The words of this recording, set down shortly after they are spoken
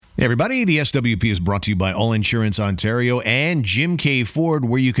Hey everybody, the SWP is brought to you by All Insurance Ontario and Jim K. Ford,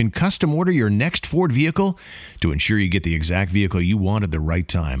 where you can custom order your next Ford vehicle to ensure you get the exact vehicle you want at the right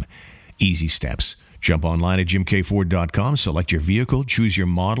time. Easy steps. Jump online at jimkford.com, select your vehicle, choose your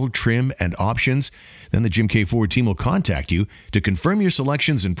model, trim, and options. Then the Jim K. Ford team will contact you to confirm your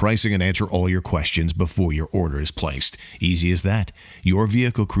selections and pricing and answer all your questions before your order is placed. Easy as that. Your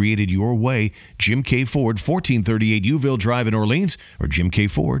vehicle created your way. Jim K. Ford, 1438 Uville Drive in Orleans, or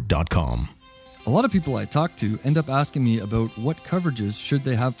jimkford.com. A lot of people I talk to end up asking me about what coverages should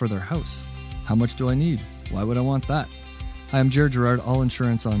they have for their house. How much do I need? Why would I want that? Hi, I'm Jared Gerard, All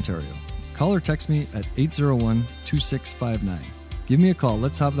Insurance Ontario. Call or text me at 801-2659. Give me a call,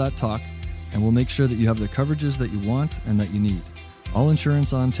 let's have that talk, and we'll make sure that you have the coverages that you want and that you need. All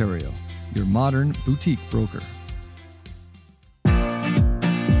Insurance Ontario, your modern boutique broker. The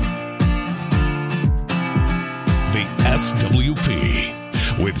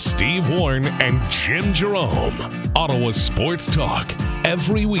SWP with Steve Warren and Jim Jerome. Ottawa Sports Talk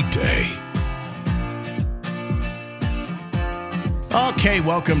every weekday. Okay,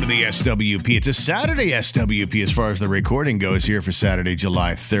 welcome to the SWP. It's a Saturday SWP as far as the recording goes here for Saturday,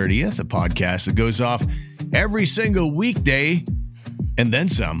 July 30th, a podcast that goes off every single weekday and then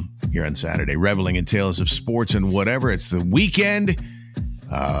some here on Saturday, reveling in tales of sports and whatever. It's the weekend.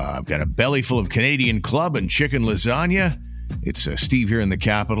 I've got a belly full of Canadian club and chicken lasagna. It's Steve here in the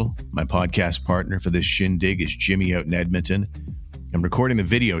capital. My podcast partner for this shindig is Jimmy out in Edmonton. I'm recording the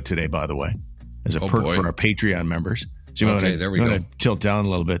video today, by the way, as a perk for our Patreon members. So there we go. Tilt down a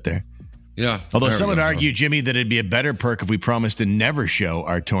little bit there. Yeah. Although some would argue, Jimmy, that it'd be a better perk if we promised to never show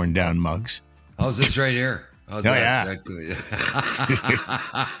our torn down mugs. How's this right here? Yeah.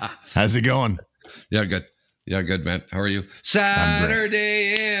 How's it going? Yeah, good. Yeah, good, man. How are you?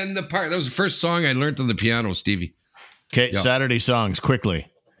 Saturday in the Park. That was the first song I learned on the piano, Stevie. Okay, yeah. Saturday songs,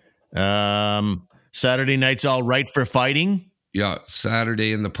 quickly. Saturday Night's All Right for Fighting. Yeah,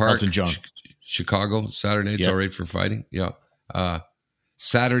 Saturday in the Park. Elton John. Chicago, Saturday Night's All Right for Fighting. Yeah.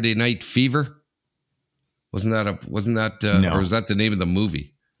 Saturday Night Fever. Wasn't that no. Or was that the name of the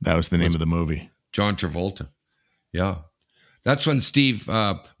movie? That was the name of the movie. John Travolta. Yeah. That's when Steve,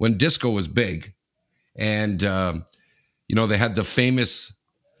 when disco was big and, they had the famous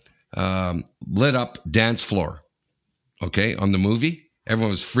lit up dance floor, okay, on the movie.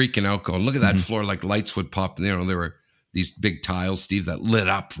 Everyone was freaking out going, look at that floor, like lights would pop. There were these big tiles, Steve, that lit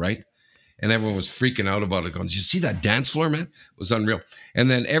up, right? And everyone was freaking out about it, going, did you see that dance floor, man? It was unreal.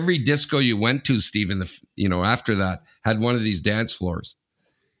 And then every disco you went to, Steve, after that, had one of these dance floors.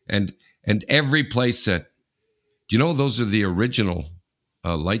 And every place said, do you know those are the original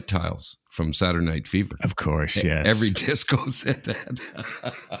light tiles from Saturday Night Fever? Of course, yes. Every disco said that.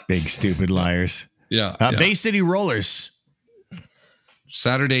 Big stupid liars. Yeah. Bay City Rollers.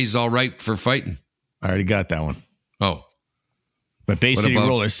 Saturday's All Right for Fighting. I already got that one. Oh. But Bay City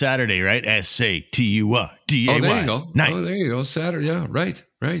Rollers, Saturday, right? S-A-T-U-D-A-Y. Oh, there you go. Night. Oh, there you go. Saturday. Yeah, right.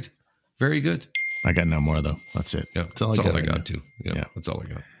 Very good. I got no more, though. That's it. Yeah, that's all I got, too. Yeah, that's all I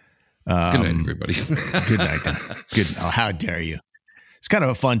got. Good night, everybody. Good night. Good. Oh, how dare you? It's kind of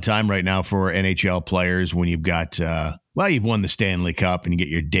a fun time right now for NHL players when you've got, you've won the Stanley Cup and you get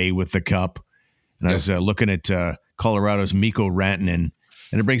your day with the cup. And I was looking at Colorado's MIkko Rantanen,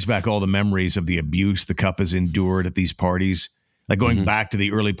 and it brings back all the memories of the abuse the cup has endured at these parties. Like going back to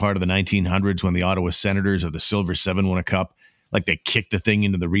the early part of the 1900s when the Ottawa Senators of the Silver Seven won a cup, like they kicked the thing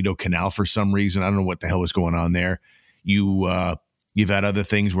into the Rideau Canal for some reason. I don't know what the hell was going on there. You've had other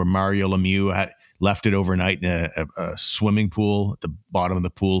things where Mario Lemieux had left it overnight in a swimming pool at the bottom of the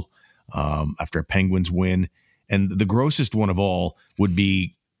pool after a Penguins win. And the grossest one of all would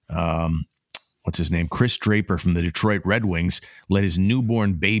be, what's his name? Chris Draper from the Detroit Red Wings let his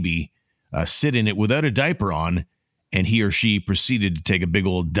newborn baby sit in it without a diaper on. And he or she proceeded to take a big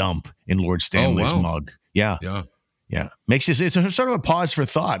old dump in Lord Stanley's mug. Yeah. Makes you, it's a sort of a pause for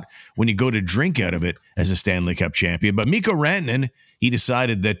thought when you go to drink out of it as a Stanley Cup champion. But MIkko Rantanen, he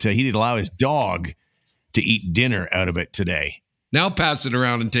decided that he'd allow his dog to eat dinner out of it today. Now pass it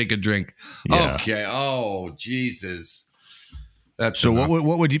around and take a drink. Yeah. Okay. Oh, Jesus. That's so enough.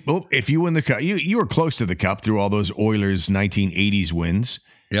 what would you, if you win the cup, you were close to the cup through all those Oilers 1980s wins.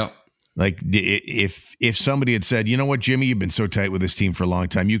 Yeah. Like if somebody had said, you know what, Jimmy, you've been so tight with this team for a long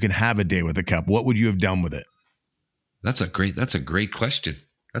time, you can have a day with the cup. What would you have done with it? That's a great question.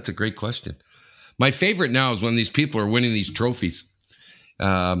 That's a great question. My favorite now is when these people are winning these trophies.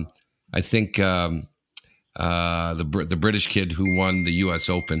 I think the British kid who won the U.S.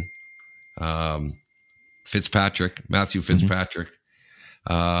 Open, Matthew Fitzpatrick.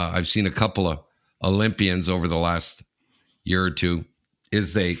 I've seen a couple of Olympians over the last year or two.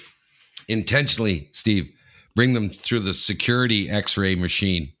 is they intentionally, Steve, bring them through the security X-ray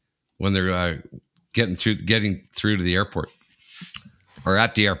machine when they're getting through to the airport, or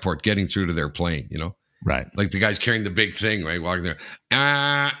at the airport, getting through to their plane, Right. Like the guy's carrying the big thing, right? Walking there.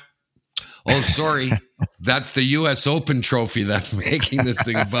 Oh, sorry. That's the U.S. Open trophy that's making this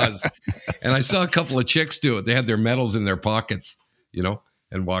thing buzz. And I saw a couple of chicks do it. They had their medals in their pockets,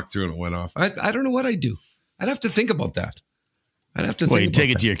 and walked through and it went off. I don't know what I'd do. I'd have to think about that. I'd have to think Well, you about take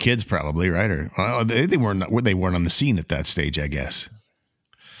it that. to your kids probably, right? Or they weren't on the scene at that stage, I guess.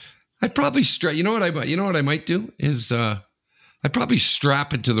 I'd probably you know what I might do is I'd probably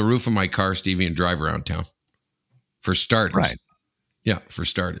strap it to the roof of my car, Stevie, and drive around town. For starters. Right. Yeah, for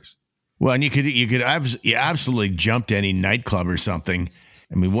starters. Well, and you could absolutely jump to any nightclub or something.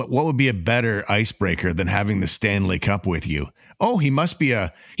 I mean, what would be a better icebreaker than having the Stanley Cup with you? Oh, he must be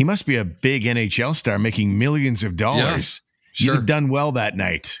a big NHL star making millions of dollars. Yeah, sure. You'd have done well that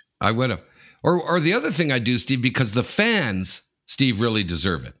night. I would have. Or the other thing I do, Steve, because the fans, Steve, really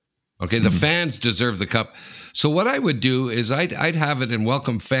deserve it. Okay, the fans deserve the cup. So what I would do is I'd have it and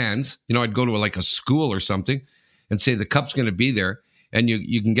welcome fans. I'd go to like a school or something and say the cup's going to be there. And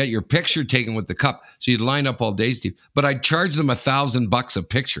you can get your picture taken with the cup. So you'd line up all day, Steve. But I'd charge them $1,000 a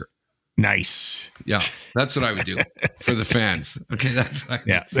picture. Nice. Yeah, that's what I would do for the fans. Okay, that's what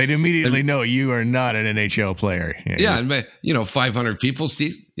yeah. They'd immediately know you are not an NHL player. Yeah, and 500 people,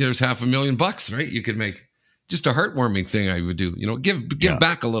 Steve. There's $500,000, right? You could make just a heartwarming thing. I would do. Give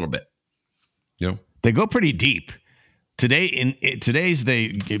back a little bit. They go pretty deep. Today's they're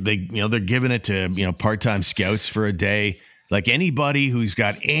giving it to part-time scouts for a day. Like anybody who's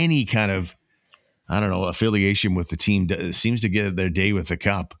got any kind of, affiliation with the team seems to get their day with the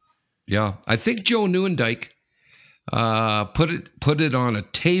cup. Yeah. I think Joe Nieuwendyk put it on a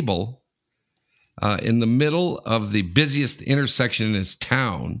table in the middle of the busiest intersection in his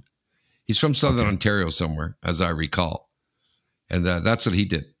town. He's from Southern Ontario somewhere, as I recall. And that's what he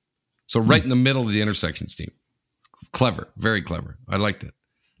did. So right in the middle of the intersection, Steve. Clever. Very clever. I liked it.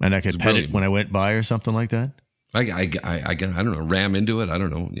 And I could pet it when I went by or something like that? I don't know, ram into it. I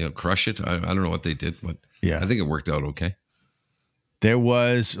don't know, crush it. I don't know what they did, but yeah, I think it worked out okay. There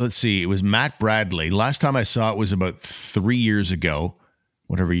was, it was Matt Bradley. Last time I saw it was about 3 years ago,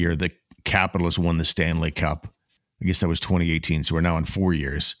 whatever year the Capitals won the Stanley Cup. I guess that was 2018, so we're now in 4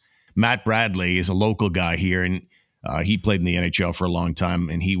 years. Matt Bradley is a local guy here, and he played in the NHL for a long time,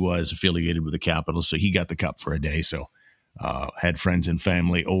 and he was affiliated with the Capitals, so he got the cup for a day. So had friends and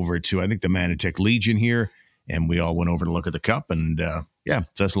family over to, I think, the Manitic Legion here, and we all went over to look at the cup. And so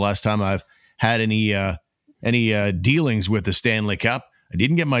that's the last time I've had any dealings with the Stanley Cup. I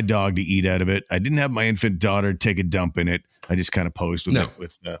didn't get my dog to eat out of it. I didn't have my infant daughter take a dump in it. I just kind of posed with it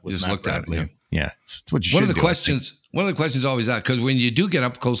with just Matt looked Bradley. at it. Yeah, it's what you one should of the do, questions always that, because when you do get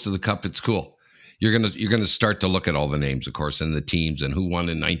up close to the cup, it's cool. You're gonna start to look at all the names, of course, and the teams and who won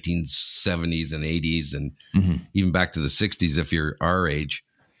in 1970s and 80s and even back to the 60s if you're our age.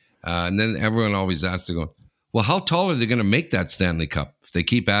 And then everyone always asks to go, well, how tall are they going to make that Stanley Cup? If they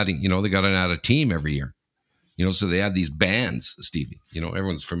keep adding, they got to add a team every year. So they add these bands, Stevie.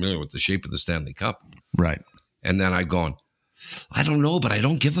 Everyone's familiar with the shape of the Stanley Cup. Right. And then I've gone, I don't know, but I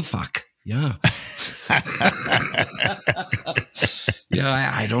don't give a fuck. Yeah.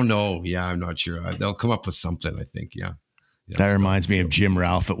 Yeah, I don't know. Yeah, I'm not sure. They'll come up with something, I think. Yeah. That reminds me of Jim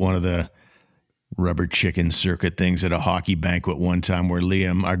Ralph at one of the rubber chicken circuit things at a hockey banquet one time where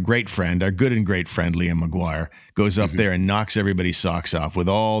Liam, our good and great friend, Liam McGuire, goes up there and knocks everybody's socks off with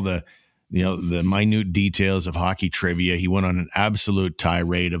all the minute details of hockey trivia. He went on an absolute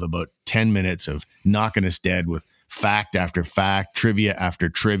tirade of about 10 minutes of knocking us dead with fact after fact, trivia after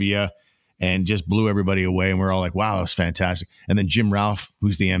trivia, and just blew everybody away. And we're all like, wow, that was fantastic. And then Jim Ralph,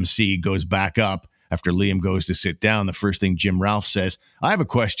 who's the MC, goes back up after Liam goes to sit down. The first thing Jim Ralph says, I have a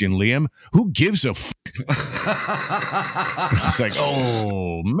question, Liam. Who gives a It's like,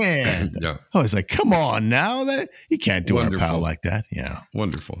 oh, man. Yeah. I was like, come on now. You can't do our pal like that. Yeah.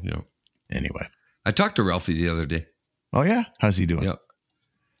 Wonderful. Yeah. Anyway. I talked to Ralphie the other day. Oh, yeah? How's he doing? Yeah.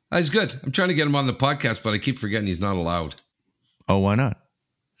 He's good. I'm trying to get him on the podcast, but I keep forgetting he's not allowed. Oh, why not?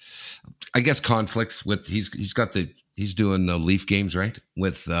 I guess conflicts with he's doing the Leaf games, right?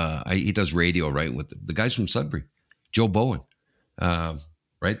 With he does radio, right? With the guys from Sudbury, Joe Bowen,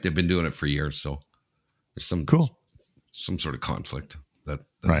 right? They've been doing it for years, so there's some sort of conflict that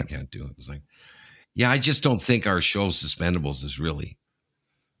they can't do it. It's like, yeah, I just don't think our show's Suspendables is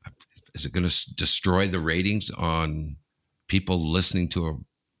it going to destroy the ratings on people listening to a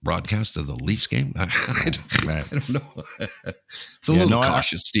broadcast of the Leafs game? I don't know. It's a little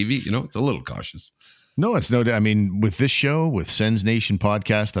cautious, Stevie. It's a little cautious. No, it's no. I mean, with this show, with Sens Nation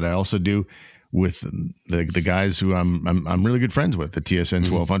podcast that I also do with the guys who I'm really good friends with, the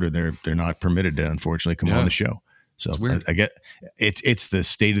TSN 1200. They're not permitted to, unfortunately, come on the show. So I get it's the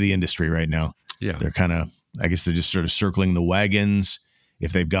state of the industry right now. Yeah, they're kind of, I guess they're just sort of circling the wagons.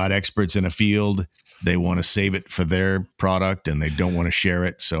 If they've got experts in a field, they want to save it for their product and they don't want to share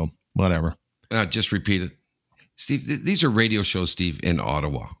it. So whatever. Just repeat it, Steve. These are radio shows, Steve, in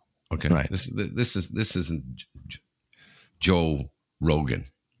Ottawa. Okay, right. This isn't Joe Rogan.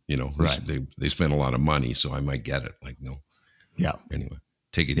 You know, right. They spend a lot of money, so I might get it. Like, no. Yeah. Anyway,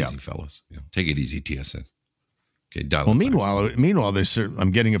 take it easy, fellas. Yeah. Take it easy, TSN. Okay. Well, meanwhile,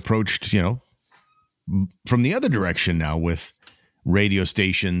 I'm getting approached, from the other direction now with radio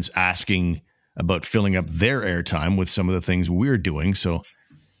stations asking about filling up their airtime with some of the things we're doing. So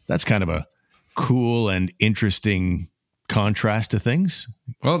that's kind of a cool and interesting contrast to things.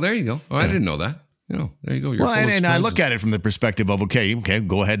 Well, there you go. Oh, I didn't know that. There you go. Well, and I look at it from the perspective of, okay,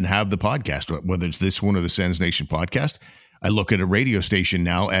 go ahead and have the podcast, whether it's this one or the Sens Nation podcast. I look at a radio station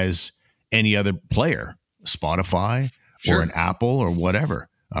now as any other player, Spotify or an Apple or whatever.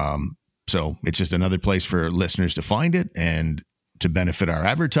 So it's just another place for listeners to find it and to benefit our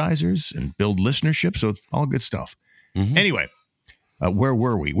advertisers and build listenership. So all good stuff. Mm-hmm. Anyway, where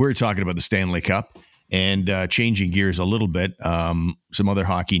were we? We were talking about the Stanley Cup and changing gears a little bit. Some other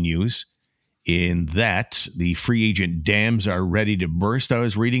hockey news. In that, the free agent dams are ready to burst, I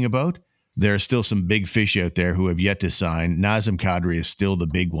was reading about. There are still some big fish out there who have yet to sign. Nazem Kadri is still the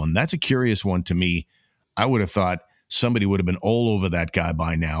big one. That's a curious one to me. I would have thought somebody would have been all over that guy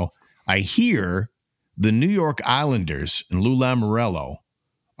by now. I hear the New York Islanders and Lou Lamoriello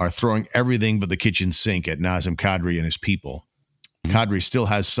are throwing everything but the kitchen sink at Nazem Kadri and his people. Kadri still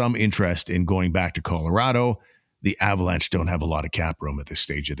has some interest in going back to Colorado. The Avalanche don't have a lot of cap room at this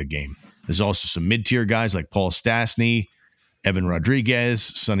stage of the game. There's also some mid-tier guys like Paul Stastny, Evan Rodriguez,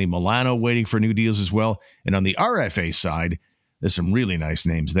 Sonny Milano waiting for new deals as well. And on the RFA side, there's some really nice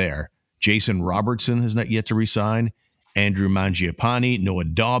names there. Jason Robertson has not yet to resign. Andrew Mangiapane, Noah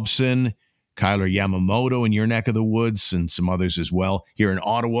Dobson, Kyler Yamamoto in your neck of the woods, and some others as well. Here in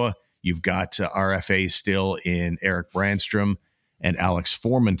Ottawa, you've got RFA still in Eric Brandstrom and Alex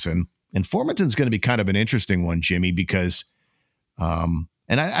Formanton. And Formanton's going to be kind of an interesting one, Jimmy, because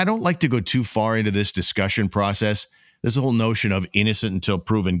and I don't like to go too far into this discussion process. There's a whole notion of innocent until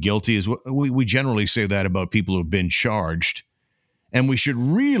proven guilty. Is we generally say that about people who have been charged. And we should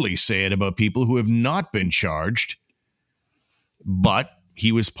really say it about people who have not been charged. But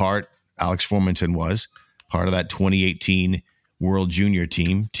he was Alex Formanton was part of that 2018 World Junior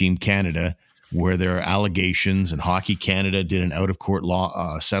Team Canada, where there are allegations, and Hockey Canada did an out-of-court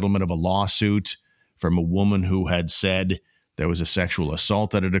settlement of a lawsuit from a woman who had said there was a sexual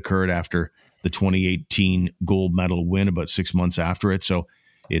assault that had occurred after the 2018 gold medal win, about 6 months after it. So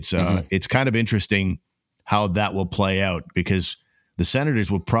it's kind of interesting how that will play out, because the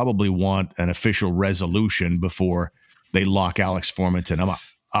Senators will probably want an official resolution before they lock Alex Formanton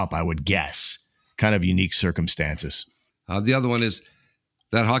up, I would guess. Kind of unique circumstances. The other one is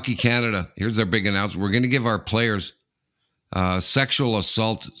that Hockey Canada, here's their big announcement. We're going to give our players sexual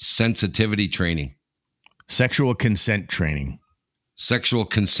assault sensitivity training. Sexual consent training. Sexual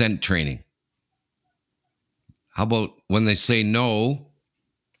consent training. How about when they say no,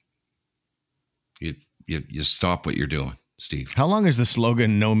 you stop what you're doing, Steve? How long has the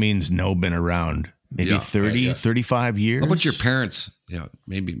slogan "no means no" been around? Maybe 30, 35 years? How about your parents? Yeah,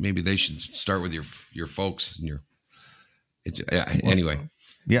 maybe they should start with your folks and your. Anyway.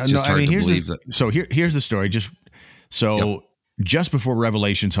 Yeah, it's just hard to believe that. So here's the story. Just before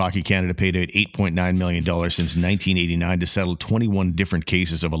Revelations, Hockey Canada paid out $8.9 million since 1989 to settle 21 different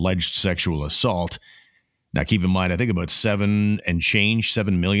cases of alleged sexual assault. Now, keep in mind, I think about $7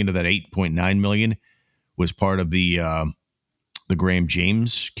 million of that $8.9 million was part of the Graham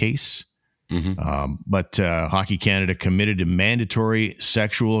James case. Mm-hmm. But Hockey Canada committed to mandatory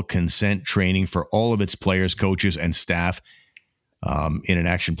sexual consent training for all of its players, coaches, and staff in an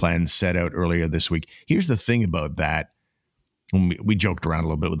action plan set out earlier this week. Here's the thing about that. We joked around a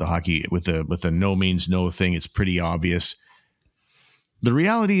little bit with the hockey, with the no means no thing. It's pretty obvious. The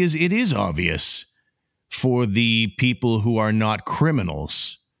reality is it is obvious for the people who are not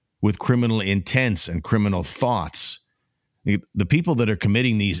criminals with criminal intents and criminal thoughts. The people that are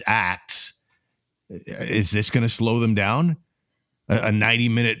committing these acts, is this going to slow them down? A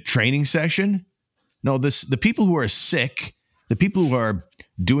 90-minute training session? No, the people who are sick, the people who are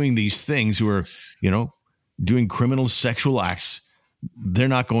doing these things, who are, doing criminal sexual acts, they're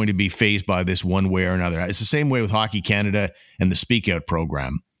not going to be fazed by this one way or another. It's the same way with Hockey Canada and the Speak Out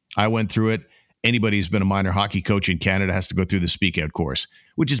program. I went through it, anybody who's been a minor hockey coach in Canada has to go through the Speak Out course,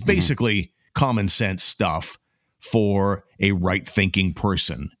 which is basically common sense stuff for a right-thinking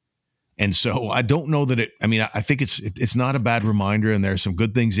person. And so I don't know that I think it's not a bad reminder, and there are some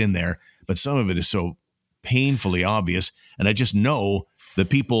good things in there, but some of it is so painfully obvious. And I just know the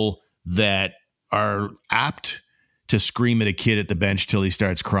people that are apt to scream at a kid at the bench till he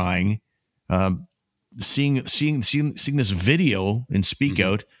starts crying, seeing this video and Speak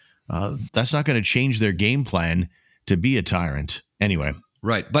Out, that's not going to change their game plan to be a tyrant. Anyway.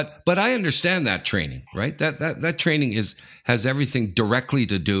 Right. But I understand that training, right? That training has everything directly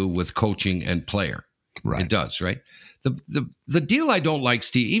to do with coaching and player. Right. It does, right? The deal I don't like,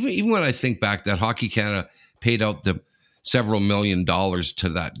 Steve, even when I think back that Hockey Canada paid out the several $1 million to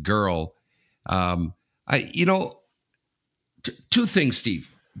that girl, two things, Steve.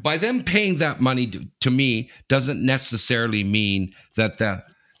 By them paying that money to me doesn't necessarily mean that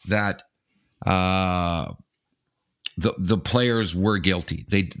the players were guilty.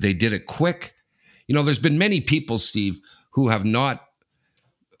 They did it quick. There's been many people, Steve, who have not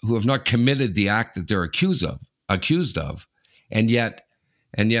committed the act that they're accused of, and yet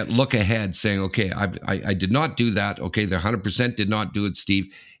look ahead saying, okay, I did not do that. Okay, they 100% did not do it,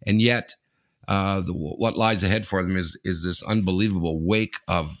 Steve, and yet what lies ahead for them is this unbelievable wake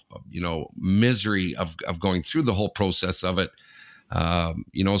of misery of going through the whole process of it.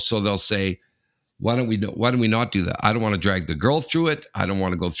 So they'll say, why don't we not do that? I don't want to drag the girl through it. I don't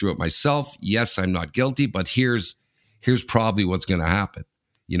want to go through it myself. Yes, I'm not guilty, but here's probably what's going to happen.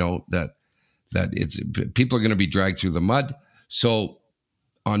 That it's people are going to be dragged through the mud. So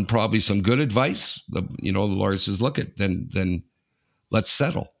on probably some good advice, the lawyer says, look, then let's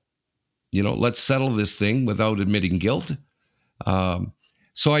settle. Let's settle this thing without admitting guilt.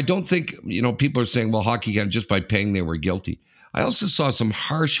 So I don't think, people are saying, well, Hockey Canada, just by paying, they were guilty. I also saw some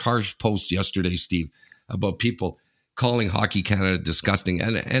harsh posts yesterday, Steve, about people calling Hockey Canada disgusting.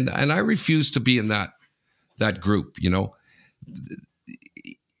 And I refuse to be in that group,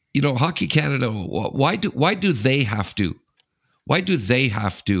 Hockey Canada, why do they have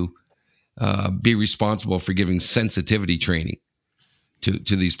to be responsible for giving sensitivity training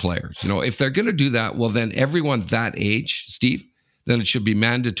to these players? If they're going to do that, well, then everyone that age, Steve, then it should be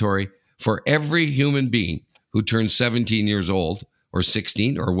mandatory for every human being who turns 17 years old or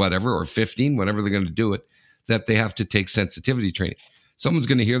 16 or whatever, or 15, whenever they're going to do it, that they have to take sensitivity training. Someone's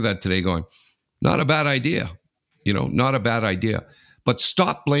going to hear that today going, not a bad idea, not a bad idea. But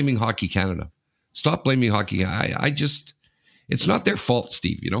stop blaming Hockey Canada. Stop blaming Hockey. It's not their fault,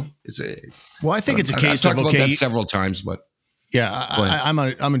 Steve, Well, I think it's a case I've of, talked about okay, that several times, but yeah, I'm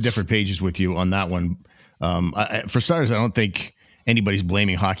on different pages with you on that one. For starters, I don't think anybody's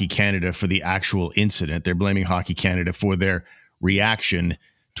blaming Hockey Canada for the actual incident. They're blaming Hockey Canada for their reaction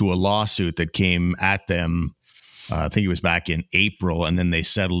to a lawsuit that came at them. I think it was back in April, and then they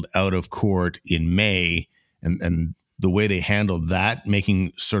settled out of court in May. And the way they handled that,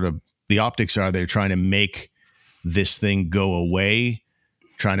 making sort of the optics are they're trying to make this thing go away,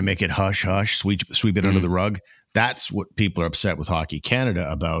 trying to make it hush hush, sweep it under the rug. That's what people are upset with Hockey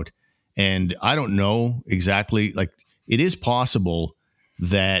Canada about. And I don't know exactly, it is possible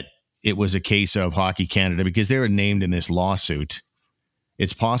that it was a case of Hockey Canada because they were named in this lawsuit.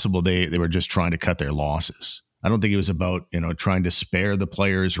 It's possible they were just trying to cut their losses. I don't think it was about, trying to spare the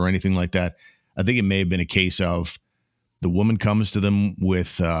players or anything like that. I think it may have been a case of the woman comes to them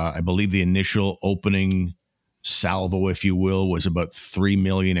with, I believe the initial opening salvo, if you will, was about $3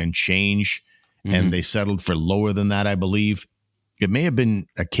 million and change. And they settled for lower than that, I believe. It may have been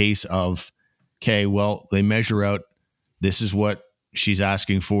a case of, okay, well, they measure out, this is what she's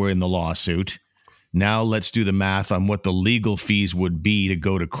asking for in the lawsuit. Now let's do the math on what the legal fees would be to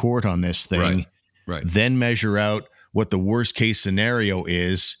go to court on this thing. Right. Then measure out what the worst case scenario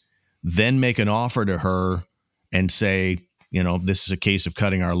is, then make an offer to her and say, this is a case of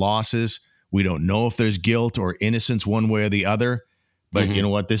cutting our losses. We don't know if there's guilt or innocence one way or the other. But you know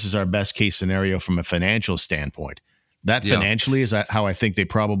what? This is our best case scenario from a financial standpoint. That financially is how I think they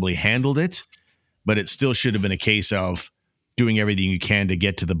probably handled it. But it still should have been a case of doing everything you can to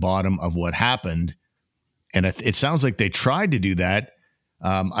get to the bottom of what happened. And it sounds like they tried to do that.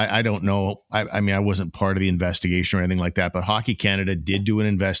 I don't know. I mean, I wasn't part of the investigation or anything like that. But Hockey Canada did do an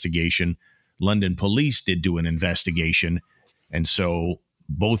investigation. London police did do an investigation. And so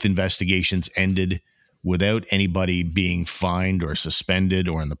both investigations ended without anybody being fined or suspended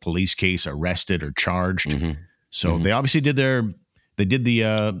or in the police case arrested or charged. So they obviously did the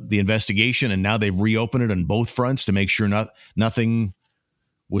investigation, and now they've reopened it on both fronts to make sure nothing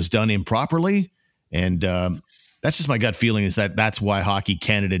was done improperly. And That's just my gut feeling, is that that's why Hockey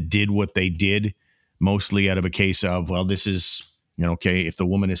Canada did what they did, mostly out of a case of, well, this is, okay, if the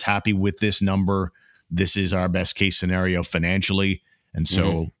woman is happy with this number, this is our best case scenario financially. And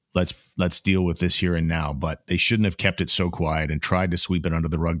so let's deal with this here and now. But they shouldn't have kept it so quiet and tried to sweep it under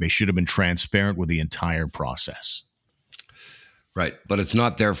the rug. They should have been transparent with the entire process. Right. But it's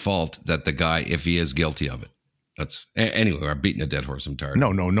not their fault that the guy, if he is guilty of it. Anyway, I'm beating a dead horse. I'm tired.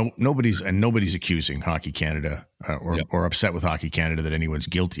 No, nobody's accusing Hockey Canada or upset with Hockey Canada that anyone's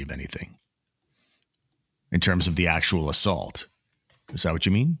guilty of anything in terms of the actual assault. Is that what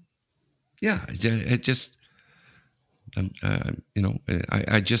you mean? Yeah, it just,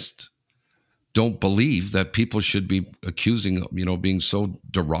 I just don't believe that people should be accusing, being so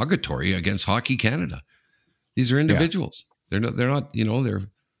derogatory against Hockey Canada. These are individuals. Yeah. They're not,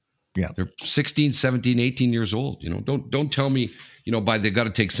 they're 16, 17, 18 years old. Don't tell me, they got to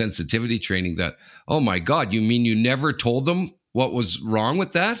take sensitivity training that, oh my God, you mean you never told them what was wrong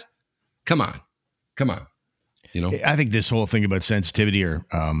with that? Come on. I think this whole thing about sensitivity or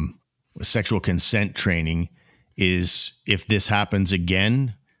sexual consent training is, if this happens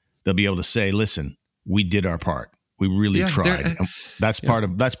again, they'll be able to say, listen, we did our part. We really tried. That's part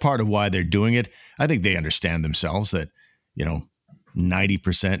of why they're doing it. I think they understand themselves that,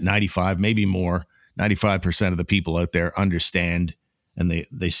 90%, 95, maybe more, 95% of the people out there understand, and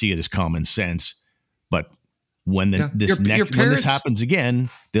they see it as common sense. But when when this happens again,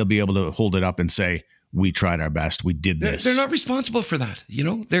 they'll be able to hold it up and say, we tried our best. We did this. They're not responsible for that.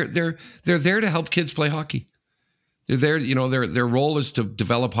 They're there to help kids play hockey. They're there, their role is to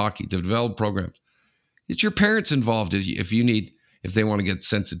develop hockey, to develop programs. It's your parents involved if they want to get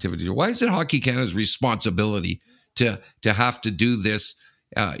sensitivity. Why is it Hockey Canada's responsibility to have to do this,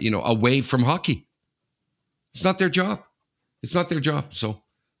 away from hockey? It's not their job. So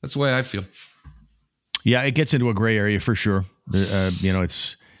that's the way I feel. Yeah, it gets into a gray area for sure.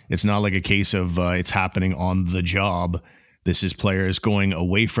 It's not like a case of it's happening on the job. This is players going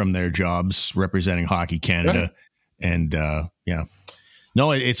away from their jobs representing Hockey Canada. Right. And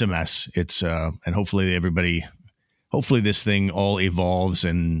no, it's a mess. It's and hopefully this thing all evolves,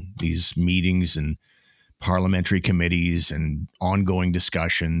 and these meetings and parliamentary committees and ongoing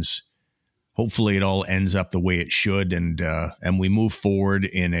discussions, hopefully it all ends up the way it should, and we move forward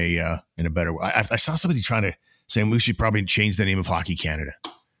in a better way. I saw somebody trying to say we should probably change the name of Hockey Canada.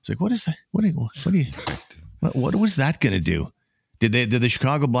 It's like, what is that? What was that going to do? Did the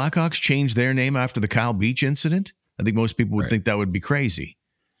Chicago Blackhawks change their name after the Kyle Beach incident? I think most people would think that would be crazy.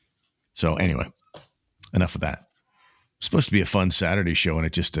 So anyway, enough of that. It's supposed to be a fun Saturday show, and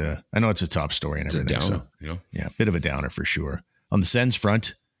it just, I know it's a top story and everything. It's a downer, Yeah, a bit of a downer for sure. On the Sens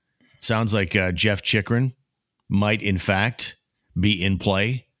front, it sounds like Jeff Chychrun might, in fact, be in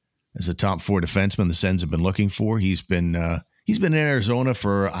play as a top 4 defenseman the Sens have been looking for. He's been in Arizona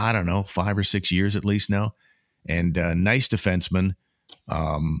for, 5 or 6 years at least now, and nice defenseman.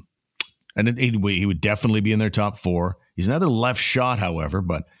 And he would definitely be in their top 4. He's another left shot, however,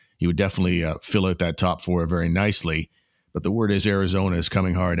 but he would definitely fill out that top 4 very nicely. But the word is Arizona is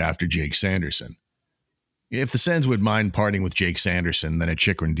coming hard after Jake Sanderson. If the Sens would mind parting with Jake Sanderson, then a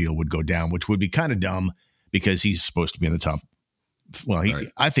Chychrun deal would go down, which would be kind of dumb because he's supposed to be in the top. Well,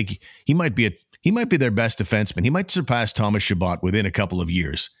 I think he might be their best defenseman. He might surpass Thomas Chabot within a couple of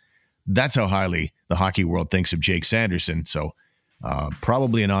years. That's how highly the hockey world thinks of Jake Sanderson. So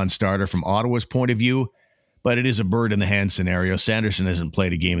probably a non-starter from Ottawa's point of view, but it is a bird in the hand scenario. Sanderson hasn't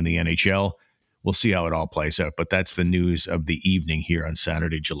played a game in the NHL. We'll see how it all plays out, but that's the news of the evening here on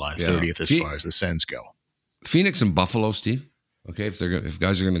Saturday, July 30th, as far as the Sens go. Phoenix and Buffalo, Steve. Okay, if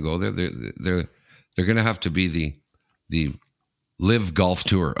guys are going to go there, they're going to have to be the live golf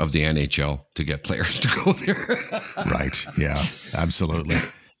tour of the NHL to get players to go there. Right? Yeah, absolutely.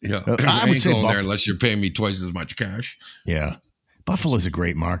 Yeah, I would say going there unless you're paying me twice as much cash. Yeah, Buffalo's a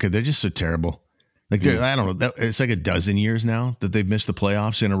great market. They're just so terrible. Like I don't know. It's like a dozen years now that they've missed the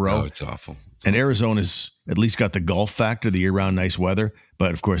playoffs in a row. Oh, it's awful. And Arizona's at least got the golf factor, the year-round nice weather.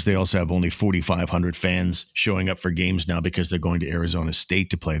 But of course, they also have only 4,500 fans showing up for games now because they're going to Arizona State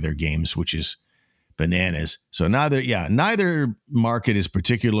to play their games, which is bananas. So neither market is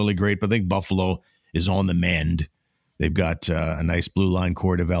particularly great, but I think Buffalo is on the mend. They've got a nice blue line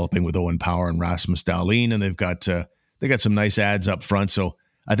core developing with Owen Power and Rasmus Dahlin, and they got some nice ads up front. So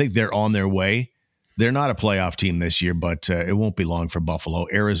I think they're on their way. They're not a playoff team this year, but it won't be long for Buffalo.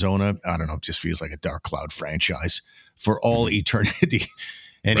 Arizona, I don't know, just feels like a dark cloud franchise for all eternity.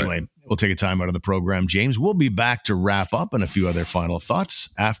 Anyway, We'll take a time out of the program. James, we'll be back to wrap up and a few other final thoughts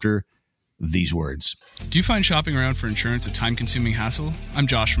after these words. Do you find shopping around for insurance a time-consuming hassle? I'm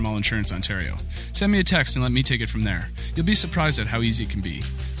Josh from All Insurance Ontario. Send me a text and let me take it from there. You'll be surprised at how easy it can be.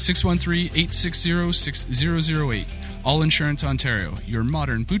 613-860-6008. All Insurance Ontario, your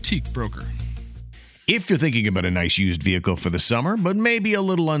modern boutique broker. If you're thinking about a nice used vehicle for the summer, but maybe a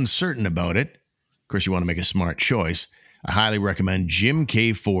little uncertain about it, of course you want to make a smart choice, I highly recommend Jim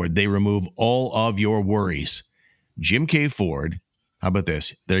K. Ford. They remove all of your worries. Jim K. Ford, how about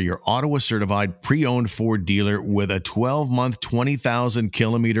this? They're your Ottawa-certified pre-owned Ford dealer with a 12-month,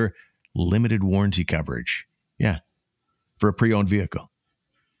 20,000-kilometer limited warranty coverage. Yeah, for a pre-owned vehicle.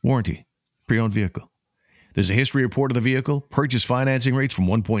 Warranty, pre-owned vehicle. There's a history report of the vehicle, purchase financing rates from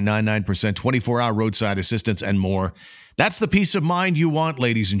 1.99%, 24-hour roadside assistance, and more. That's the peace of mind you want,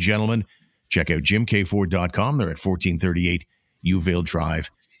 ladies and gentlemen. Check out jimkford.com. They're at 1438 Youville Drive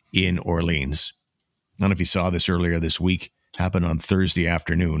in Orleans. I don't know if you saw this earlier this week. Happened on Thursday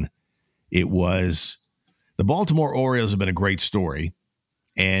afternoon. It was the Baltimore Orioles have been a great story,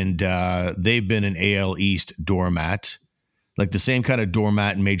 and they've been an AL East doormat, like the same kind of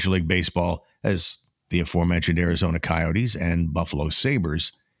doormat in Major League Baseball as the aforementioned Arizona Coyotes and Buffalo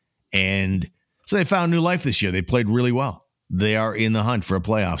Sabres. And so they found new life this year. They played really well. They are in the hunt for a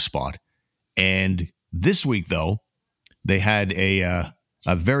playoff spot. And this week, though, they had a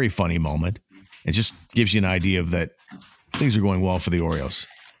very funny moment. It just gives you an idea of that things are going well for the Orioles.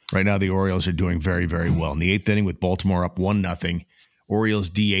 Right now, the Orioles are doing very, very well. In the eighth inning with Baltimore up 1-0, Orioles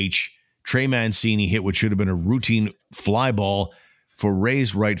DH, Trey Mancini hit what should have been a routine fly ball for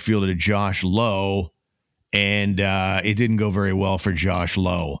Rays right fielder Josh Lowe, and it didn't go very well for Josh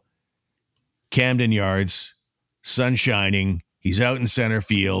Lowe. Camden Yards, sun shining, he's out in center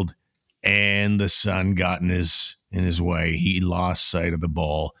field, and the sun got in his way. He lost sight of the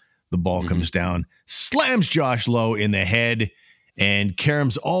ball. The ball comes down, slams Josh Lowe in the head, and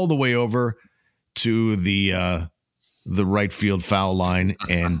caroms all the way over to the right field foul line.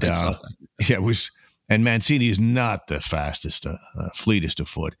 And it was. And Mancini is not the fastest, fleetest of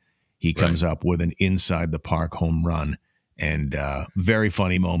foot. He comes up with an inside the park home run, and very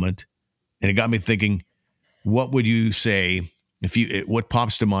funny moment. And it got me thinking, what would you say what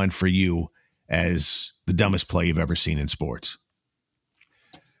pops to mind for you as the dumbest play you've ever seen in sports?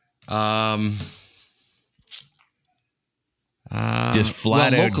 Just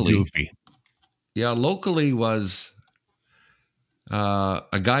flat out goofy. Yeah, locally was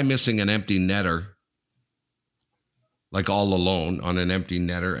a guy missing an empty netter, like all alone on an empty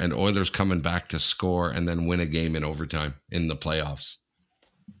netter, and Oilers coming back to score and then win a game in overtime in the playoffs.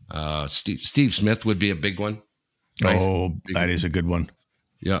 Steve Smith would be a big one. Right? Oh, that is a good one.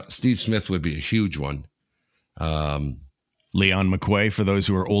 Yeah, Steve Smith would be a huge one. Leon McQuay, for those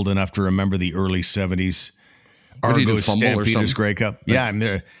who are old enough to remember the early 70s Argos Stampeders Grey Cup. Yeah, and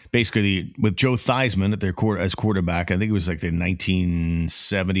they're basically with Joe Theismann at their as quarterback. I think it was like the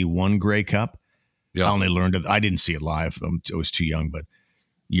 1971 Grey Cup. Yeah. I only learned it. I didn't see it live. I was too young, but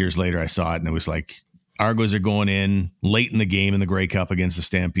years later I saw it, and it was like Argos are going in late in the game in the Grey Cup against the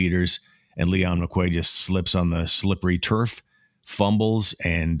Stampeders, and Leon McQuay just slips on the slippery turf, fumbles,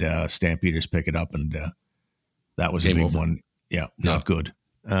 and Stampeders pick it up, and that was game a big over. One. Yeah, not good.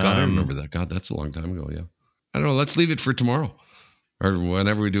 God, I remember that. God, that's a long time ago. Yeah, I don't know. Let's leave it for tomorrow, or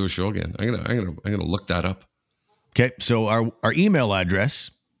whenever we do a show again. I'm gonna look that up. Okay, so our email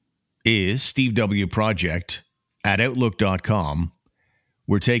address is stevewproject@outlook.com.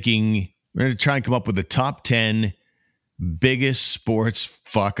 We're going to try and come up with the top 10 biggest sports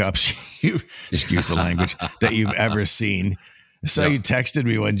fuck-ups, excuse the language, that you've ever seen. I saw you texted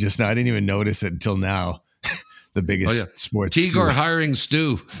me one just now. I didn't even notice it until now. The biggest sports. Tigor hiring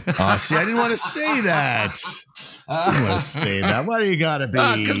Stu. Oh, see, I didn't want to say that. I didn't want to say that. Why do you got to be?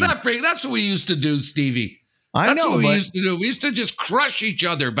 Because that's what we used to do, Stevie. That's what we used to do. We used to just crush each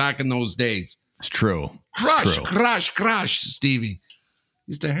other back in those days. It's true. Crush, Stevie.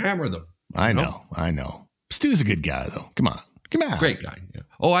 Used to hammer them. I know. Stu's a good guy, though. Come on. Great guy. Yeah.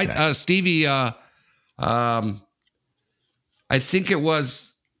 Oh, Stevie, I think it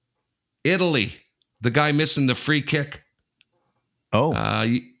was Italy. The guy missing the free kick. Oh.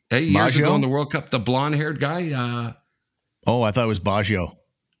 Years ago in the World Cup, the blonde-haired guy. I thought it was Baggio.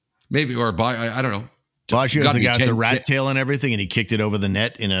 Maybe, or I don't know. Baggio's the guy with the rat tail and everything, and he kicked it over the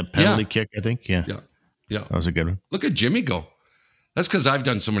net in a penalty kick, I think. Yeah. That was a good one. Look at Jimmy go. That's because I've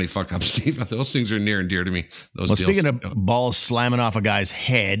done so many fuck-ups, Steve. Those things are near and dear to me. Speaking of balls slamming off a guy's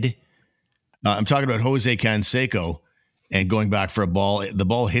head, I'm talking about Jose Canseco and going back for a ball. The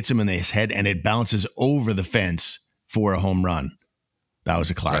ball hits him in his head, and it bounces over the fence for a home run. That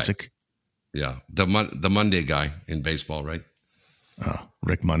was a classic. Right. Yeah. The Monday guy in baseball, right?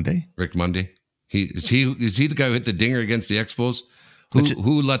 Rick Monday. Rick Monday. Is he the guy who hit the dinger against the Expos?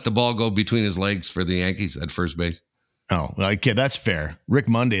 Who let the ball go between his legs for the Yankees at first base? Oh, okay, that's fair. Rick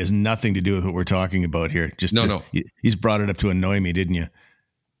Monday has nothing to do with what we're talking about here. No. He's brought it up to annoy me, didn't you?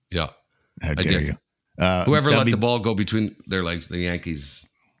 Yeah. How dare you? Whoever let the ball go between their legs, the Yankees.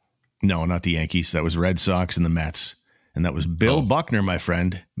 No, not the Yankees. That was Red Sox and the Mets. And that was Bill Buckner, my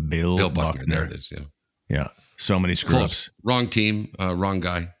friend. Bill Buckner. There it is, yeah. Yeah, so many screw-ups. Wrong team, wrong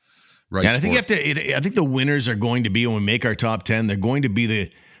guy. Right. Yeah, and I think I think the winners are going to be, when we make our top 10, they're going to be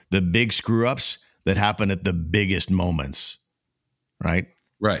the big screw-ups that happen at the biggest moments, right?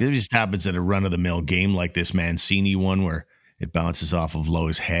 Right. It just happens at a run-of-the-mill game like this Mancini one where it bounces off of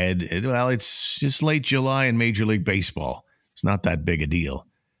Lowe's head. It's just late July in Major League Baseball. It's not that big a deal.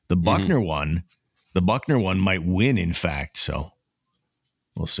 The Buckner one might win, in fact, so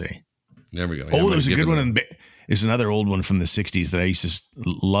we'll see. There we go. Yeah, there's a good one. There's another old one from the 60s that I used to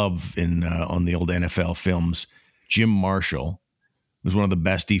love on the old NFL films. Jim Marshall was one of the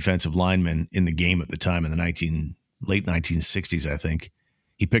best defensive linemen in the game at the time in the late 1960s, I think.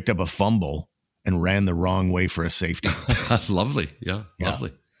 He picked up a fumble and ran the wrong way for a safety. Lovely. Yeah,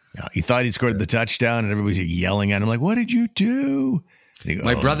 lovely. Yeah, he thought he'd scored the touchdown, and everybody's yelling at him like, "What did you do?"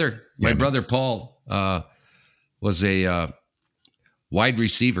 My brother Paul was a wide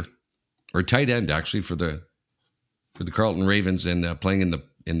receiver or tight end, actually, for the Carlton Ravens, and playing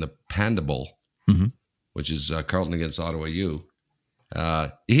in the Panda Bowl, which is Carlton against Ottawa U.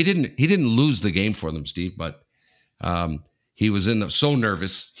 He didn't lose the game for them, Steve, but he was so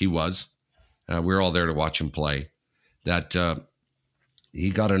nervous. He was. We were all there to watch him play. That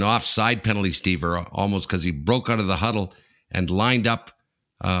he got an offside penalty, Steve, or almost, because he broke out of the huddle and lined up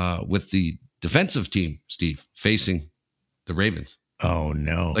with the defensive team, Steve, facing the Ravens. Oh,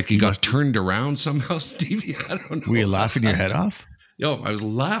 no. Like he got turned around somehow, Stevie. I don't know. Were you laughing your head off? Yo, I was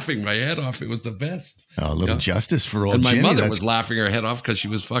laughing my head off. It was the best. Oh, a little justice for old Jimmy. And my Jimmy. mother was laughing her head off because she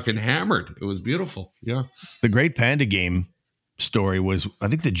was fucking hammered. It was beautiful. Yeah. The Great Panda Game story was, I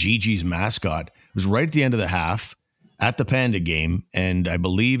think the GG's mascot was right at the end of the half at the Panda Game. And I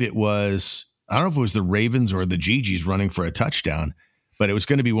believe it was, I don't know if it was the Ravens or the GG's running for a touchdown, but it was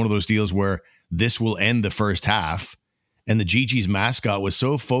going to be one of those deals where this will end the first half. And the GG's mascot was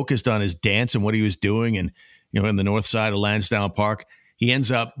so focused on his dance and what he was doing, and in the north side of Lansdowne Park, he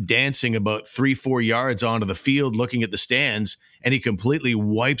ends up dancing about 3-4 yards onto the field, looking at the stands, and he completely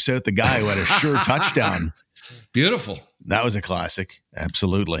wipes out the guy who had a sure touchdown. Beautiful. That was a classic.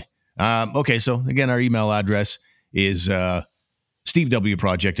 Absolutely. Okay, so again, our email address is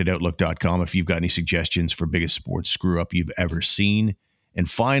stevewproject@outlook.com if you've got any suggestions for biggest sports screw-up you've ever seen. And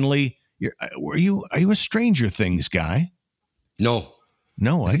finally, are you a Stranger Things guy? No.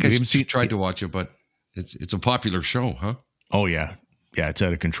 I think I tried to watch it, but it's a popular show, huh? Oh yeah, it's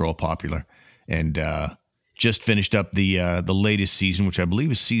out of control popular, and just finished up the latest season, which I believe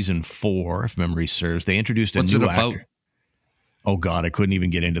is season 4, if memory serves. They introduced a new actor. Oh God, I couldn't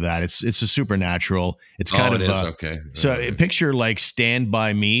even get into that. It's a supernatural. It's kind of okay. So picture like Stand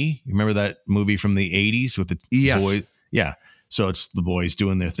By Me. You remember that movie from the 80s with the boys? Yeah. So it's the boys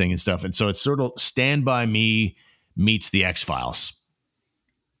doing their thing and stuff. And so it's sort of Stand By Me meets the X-Files.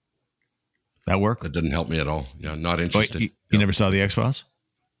 That work? That didn't help me at all. Yeah, not interested. You never saw the X-Files?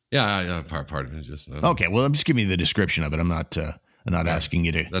 Yeah, part of it. Just okay. Well, I'm just giving you the description of it. I'm not asking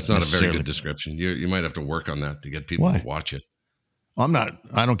you to. That's not a very good description. You might have to work on that to get people to watch it. I'm not.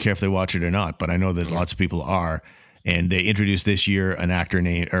 I don't care if they watch it or not, but I know that lots of people are. And they introduced this year an actor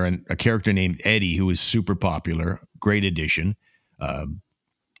named, or a character named Eddie, who is super popular. Great addition. I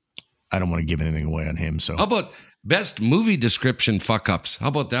don't want to give anything away on him. So how about best movie description fuck ups? How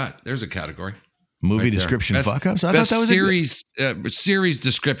about that? There's a category. Movie description fuck ups. I thought that was series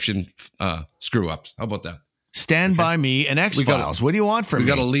description screw ups. How about that? Stand By Me and X-Files. What do you want from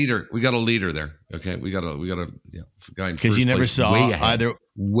me? We got a leader there. Okay, we got a guy in first you never place, saw way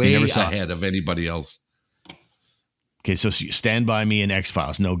ahead of anybody else. Okay, so Stand By Me and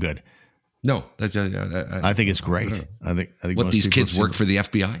X-Files, no good. No, that's. I think it's great. I think. What, these kids work for the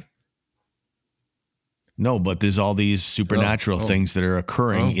FBI? No, but there's all these supernatural things that are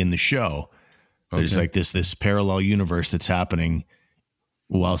occurring in the show. There's like this parallel universe that's happening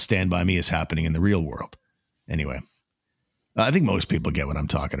while Stand By Me is happening in the real world. Anyway, I think most people get what I'm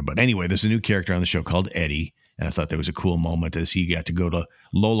talking about. Anyway, there's a new character on the show called Eddie, and I thought there was a cool moment as he got to go to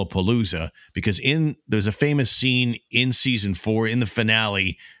Lollapalooza, because there's a famous scene in season 4 in the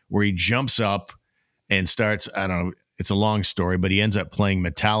finale where he jumps up and starts, I don't know, it's a long story, but he ends up playing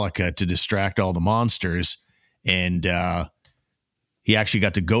Metallica to distract all the monsters. And he actually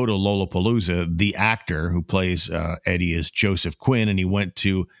got to go to Lollapalooza. The actor who plays Eddie is Joseph Quinn, and he went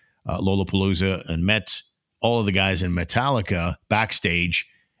to Lollapalooza and met all of the guys in Metallica backstage.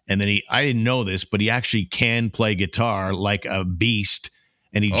 And then I didn't know this, but he actually can play guitar like a beast.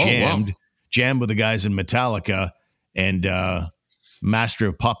 And he jammed with the guys in Metallica, and Master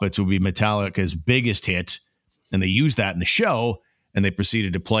of Puppets would be Metallica's biggest hit. And they used that in the show, and they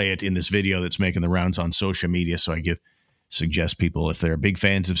proceeded to play it in this video that's making the rounds on social media. So I suggest people, if they're big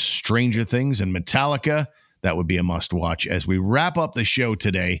fans of Stranger Things and Metallica, that would be a must watch. As we wrap up the show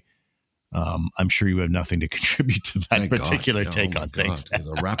today, I'm sure you have nothing to contribute to that particular take on things.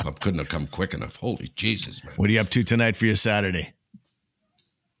 The wrap up couldn't have come quick enough. Holy Jesus, man. What are you up to tonight for your Saturday?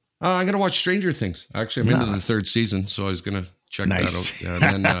 I'm going to watch Stranger Things. Actually, I'm into the third season, so I was going to check that out.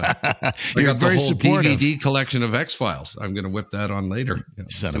 Yeah, and then I got the whole DVD collection of X-Files. I'm going to whip that on later.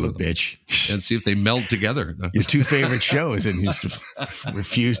 Son of a bitch. And see if they meld together. Your two favorite shows, and you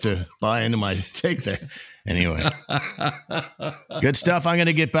refuse to buy into my take there. Anyway, good stuff. I'm going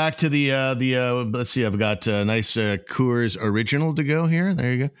to get back to the let's see, I've got a nice Coors Original to go here.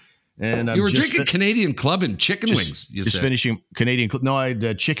 There you go. And you were drinking Canadian Club and chicken wings. Just finishing Canadian Club. No, I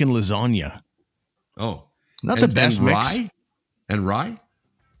had chicken lasagna. Oh, not the best and mix. Rye? And rye?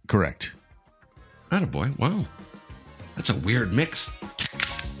 Correct. Attaboy. Wow. That's a weird mix.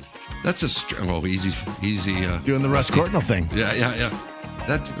 That's easy. Doing the Russ Courtnall thing. Yeah.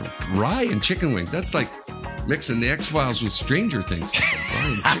 That's rye and chicken wings. That's like mixing the X-Files with Stranger Things.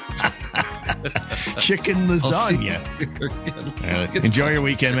 Chicken lasagna. Enjoy your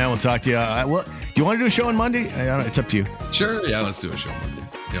weekend, man. We'll talk to you. Do you want to do a show on Monday? It's up to you. Sure. Yeah, let's do a show Monday.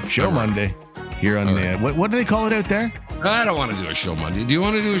 Yep, show Monday. Here on the what do they call it out there? I don't want to do a show Monday. Do you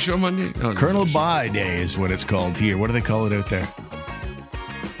want to do a show Monday? Colonel By Day is what it's called here. What do they call it out there?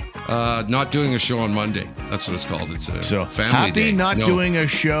 Not doing a show on Monday. That's what it's called. It's a family day. Happy doing a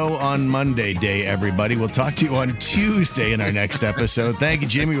show on Monday day, everybody. We'll talk to you on Tuesday in our next episode. Thank you,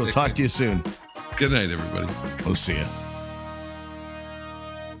 Jimmy. We'll talk to you soon. Good night, everybody. We'll see you.